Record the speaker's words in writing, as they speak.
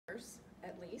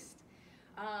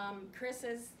Chris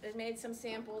has made some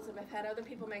samples, and I've had other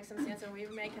people make some samples, and we've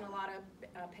been making a lot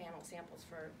of panel samples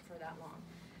for that long.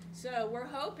 So we're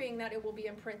hoping that it will be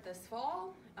in print this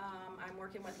fall. I'm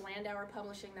working with Landauer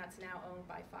Publishing, that's now owned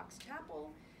by Fox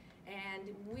Chapel,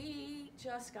 and we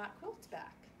just got Quilts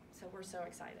back, so we're so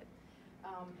excited.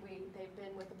 They've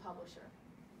been with the publisher.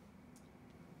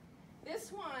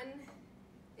 This one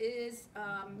is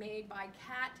made by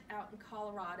Kat out in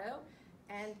Colorado,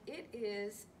 and it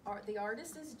is, the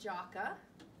artist is Jaka.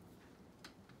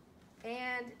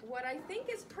 And what I think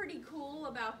is pretty cool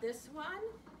about this one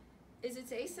is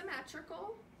it's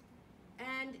asymmetrical,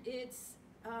 and it's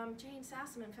Jane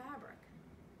Sassaman fabric.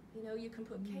 You know, you can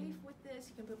put kaf with this,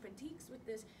 you can put batiks with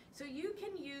this. So you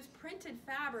can use printed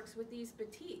fabrics with these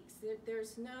batiks.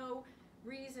 There's no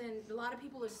reason, a lot of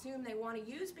people assume they want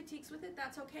to use batiks with it,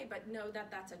 that's okay, but know that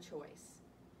that's a choice.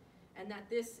 And that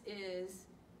this is,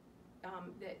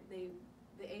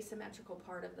 the asymmetrical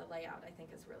part of the layout I think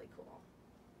is really cool.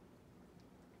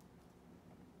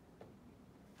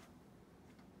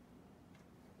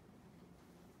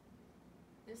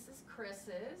 This is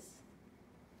Chris's,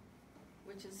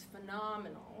 which is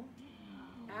phenomenal,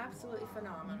 absolutely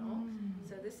phenomenal.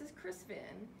 So this is Chris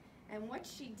Vinn, and what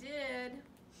she did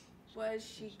was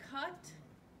she cut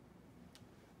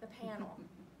the panel.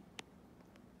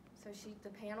 So the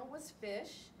panel was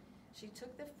fish. She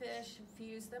took the fish,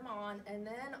 fused them on, and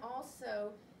then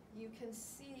also you can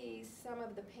see some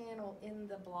of the panel in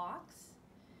the blocks.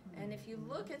 And if you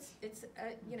look, it's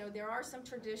you know, there are some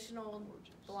traditional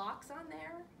blocks on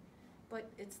there, but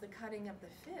it's the cutting of the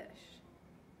fish,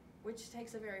 which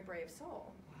takes a very brave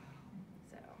soul.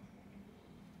 So.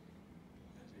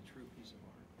 That's a true piece of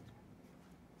art.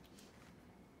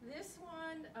 This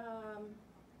one,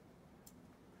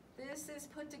 this is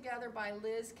put together by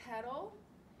Liz Kettle,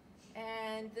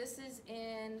 and this is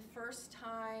in First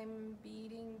Time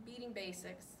Beading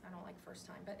Basics. I don't like First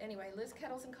Time, but anyway, Liz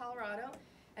Kettle's in Colorado,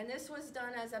 and this was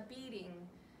done as a beading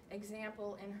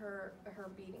example in her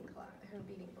beading class, her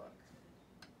beading book.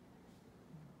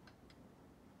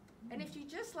 And if you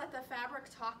just let the fabric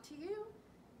talk to you,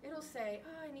 it'll say,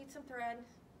 oh, I need some thread,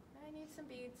 I need some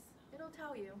beads. It'll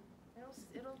tell you.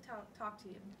 It'll talk to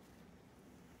you.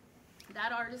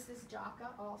 That artist is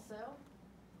Jaka also.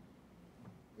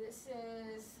 This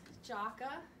is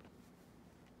Jaka,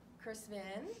 Chris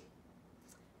Vinn.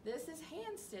 This is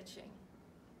hand stitching.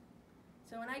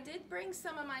 So, and I did bring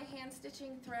some of my hand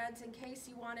stitching threads in case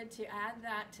you wanted to add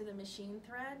that to the machine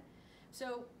thread.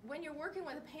 So when you're working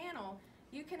with a panel,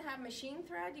 you can have machine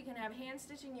thread, you can have hand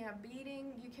stitching, you have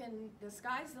beading, the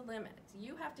sky's the limit.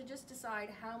 You have to just decide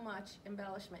how much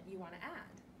embellishment you want to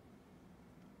add.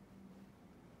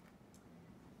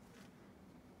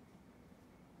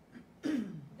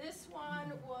 This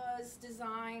one was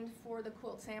designed for the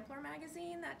Quilt Sampler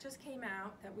magazine that just came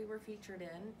out, that we were featured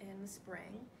in the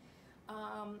spring.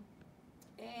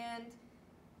 And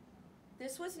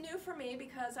this was new for me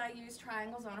because I used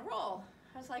triangles on a roll.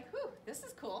 I was like, whew, this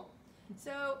is cool.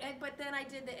 So, but then I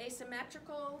did the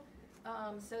asymmetrical,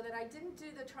 so that I didn't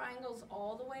do the triangles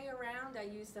all the way around. I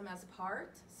used them as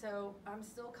part, so I'm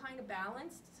still kind of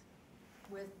balanced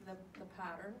with the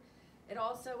pattern. It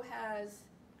also has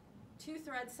 2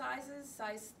 thread sizes,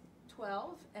 size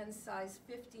 12 and size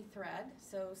 50 thread.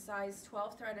 So size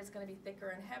 12 thread is going to be thicker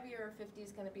and heavier, 50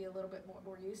 is going to be a little bit more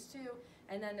we're used to,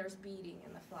 and then there's beading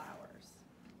in the flowers.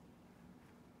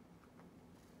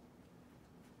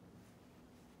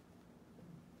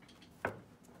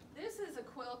 This is a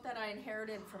quilt that I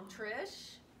inherited from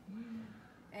Trish,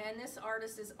 and this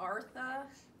artist is Artha,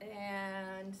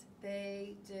 and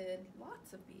they did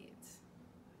lots of beads,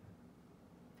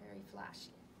 very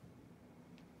flashy.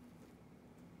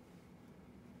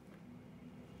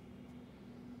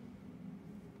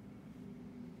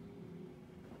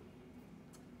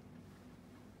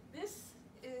 This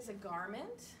is a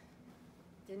garment.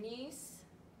 Denise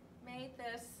made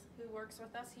this, who works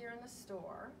with us here in the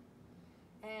store.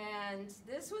 And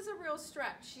this was a real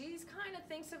stretch. She kind of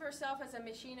thinks of herself as a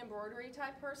machine embroidery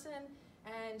type person,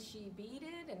 and she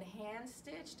beaded and hand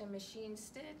stitched and machine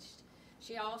stitched.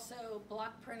 She also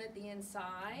block printed the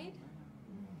inside,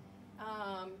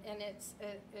 and it's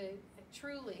a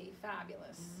truly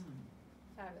fabulous,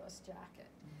 fabulous jacket.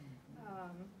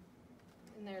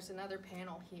 And there's another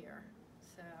panel here.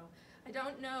 So I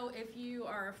don't know if you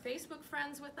are Facebook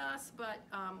friends with us, but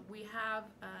we have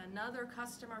another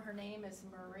customer. Her name is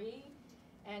Marie,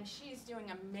 and she's doing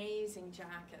amazing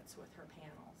jackets with her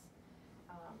panels.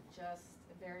 Just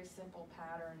a very simple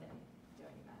pattern and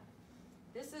doing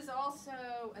that. This is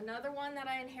also another one that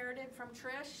I inherited from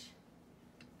Trish.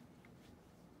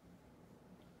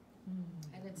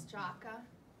 And it's Jaka.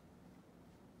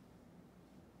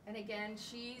 And again,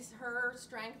 her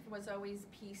strength was always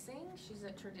piecing. She's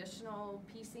a traditional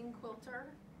piecing quilter.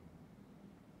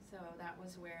 So that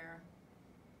was where,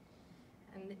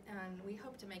 and we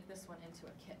hope to make this one into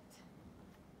a kit.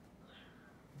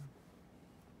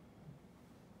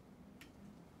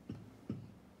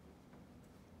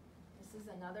 This is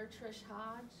another Trish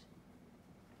Hodge.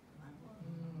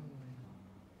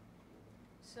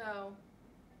 So,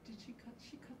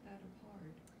 She cut that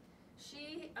apart.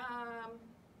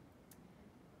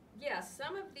 Yes,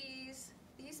 some of these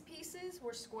pieces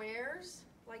were squares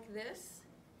like this,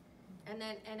 and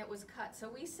it was cut. So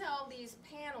we sell these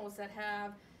panels that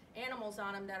have animals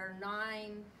on them that are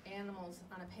 9 animals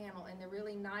on a panel, and they're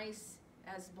really nice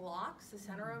as blocks, the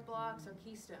center of blocks or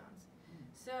keystones.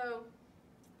 So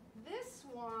this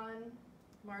one,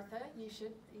 Martha,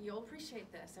 you'll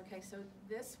appreciate this. Okay, so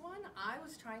this one I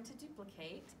was trying to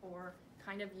duplicate or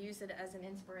kind of use it as an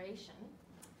inspiration.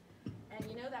 And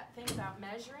you know that thing about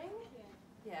measuring? Yeah.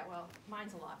 Yeah, well,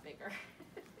 mine's a lot bigger.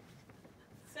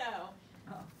 So,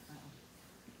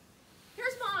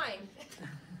 here's mine.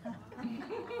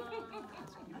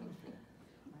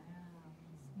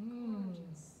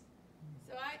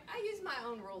 So I use my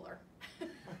own ruler. I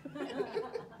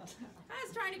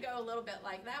was trying to go a little bit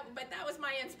like that, but that was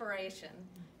my inspiration.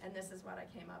 And this is what I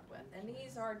came up with. And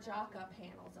these are Jaka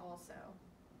panels also.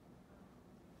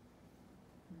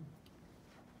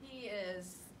 He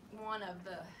is one of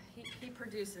he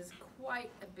produces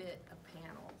quite a bit of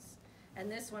panels.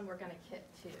 And this one we're going to kit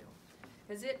too.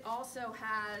 Because it also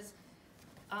has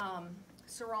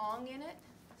sarong in it.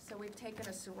 So we've taken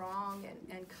a sarong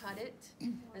and cut it,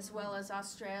 as well as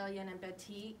Australian and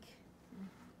Batik.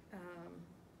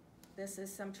 This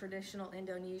is some traditional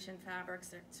Indonesian fabrics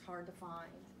that it's hard to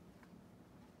find.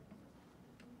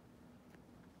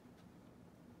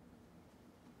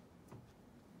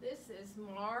 This is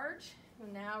Marge, who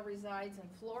now resides in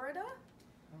Florida.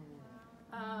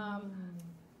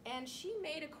 And she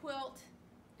made a quilt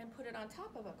and put it on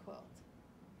top of a quilt.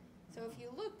 So if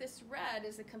you look, this red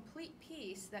is a complete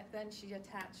piece that then she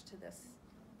attached to this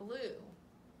blue.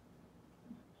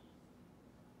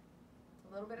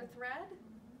 A little bit of thread.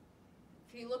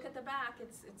 If you look at the back,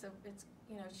 it's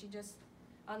you know, she just,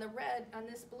 on the red, on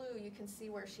this blue, you can see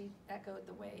where she echoed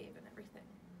the wave and everything.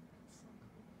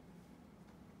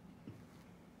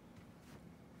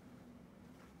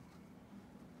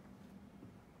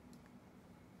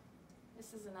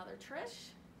 This is another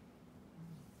Trish.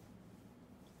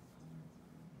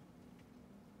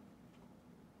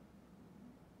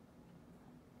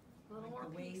 A little more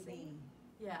piecing.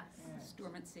 Yes.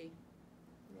 Storm at sea.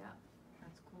 Yeah.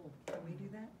 That's cool. Can we do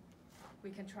that?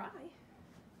 We can try.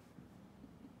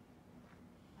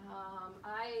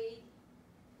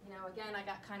 Again, I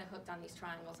got kind of hooked on these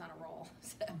triangles on a roll.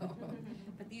 So,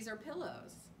 but these are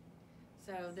pillows.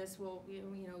 So this will,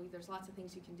 there's lots of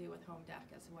things you can do with home deck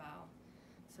as well.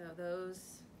 So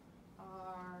those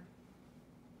are.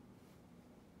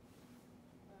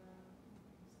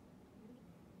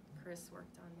 Chris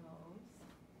worked on those.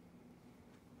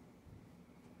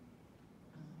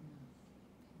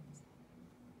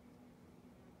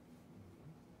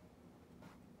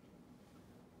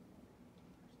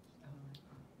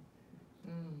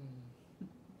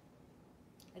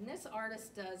 And this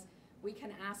artist we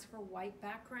can ask for white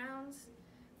backgrounds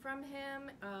from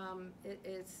him.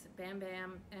 It's Bam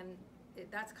Bam, and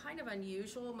that's kind of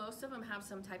unusual. Most of them have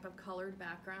some type of colored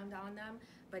background on them,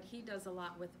 but he does a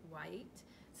lot with white.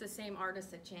 It's the same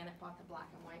artist that Janet bought the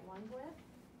black and white one with.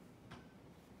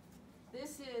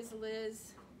 This is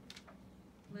Liz.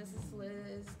 This is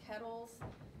Liz Kettles.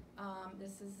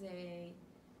 This is a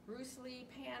Bruce Lee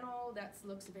panel that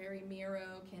looks very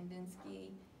Miro,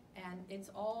 Kandinsky, and it's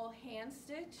all hand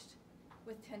stitched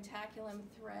with tentaculum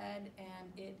thread,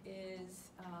 and it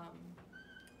is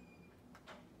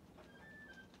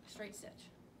straight stitch.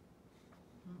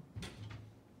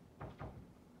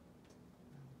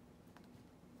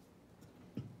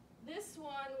 This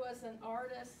one was an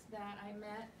artist that I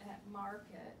met at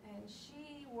Market, and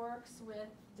she works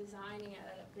with designing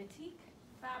a Batik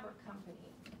fabric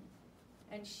company,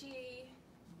 and she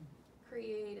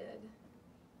created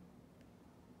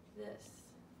this.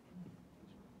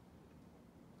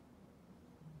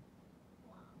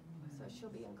 So she'll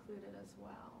be included as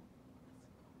well.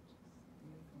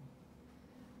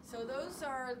 So those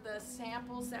are the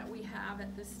samples that we have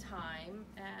at this time,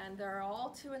 and they're all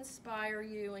to inspire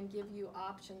you and give you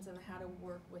options on how to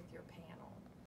work with your panels.